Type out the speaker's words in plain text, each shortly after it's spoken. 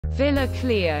Villa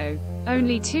Clio.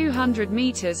 Only 200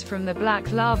 meters from the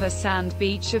black lava sand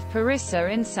beach of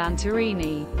Perissa in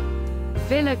Santorini.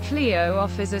 Villa Clio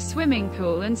offers a swimming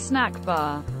pool and snack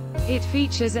bar. It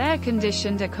features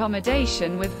air-conditioned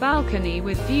accommodation with balcony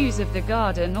with views of the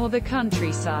garden or the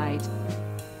countryside.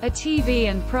 A TV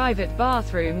and private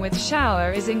bathroom with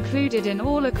shower is included in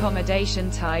all accommodation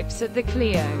types at the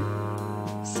Clio.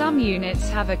 Some units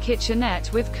have a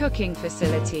kitchenette with cooking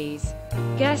facilities.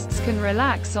 Guests can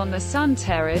relax on the sun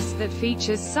terrace that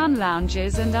features sun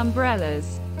lounges and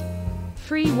umbrellas.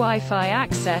 Free Wi-Fi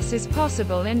access is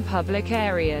possible in public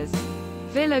areas.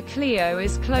 Villa Clio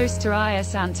is close to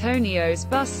IS Antonio's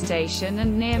bus station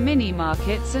and near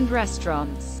mini-markets and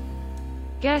restaurants.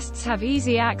 Guests have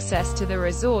easy access to the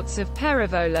resorts of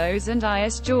Perivolos and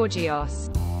IS Georgios.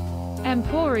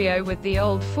 Emporio with the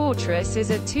Old Fortress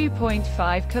is at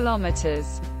 2.5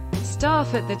 kilometers.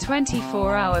 Staff at the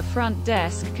 24-hour front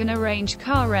desk can arrange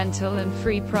car rental and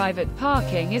free private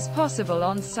parking is possible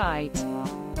on site.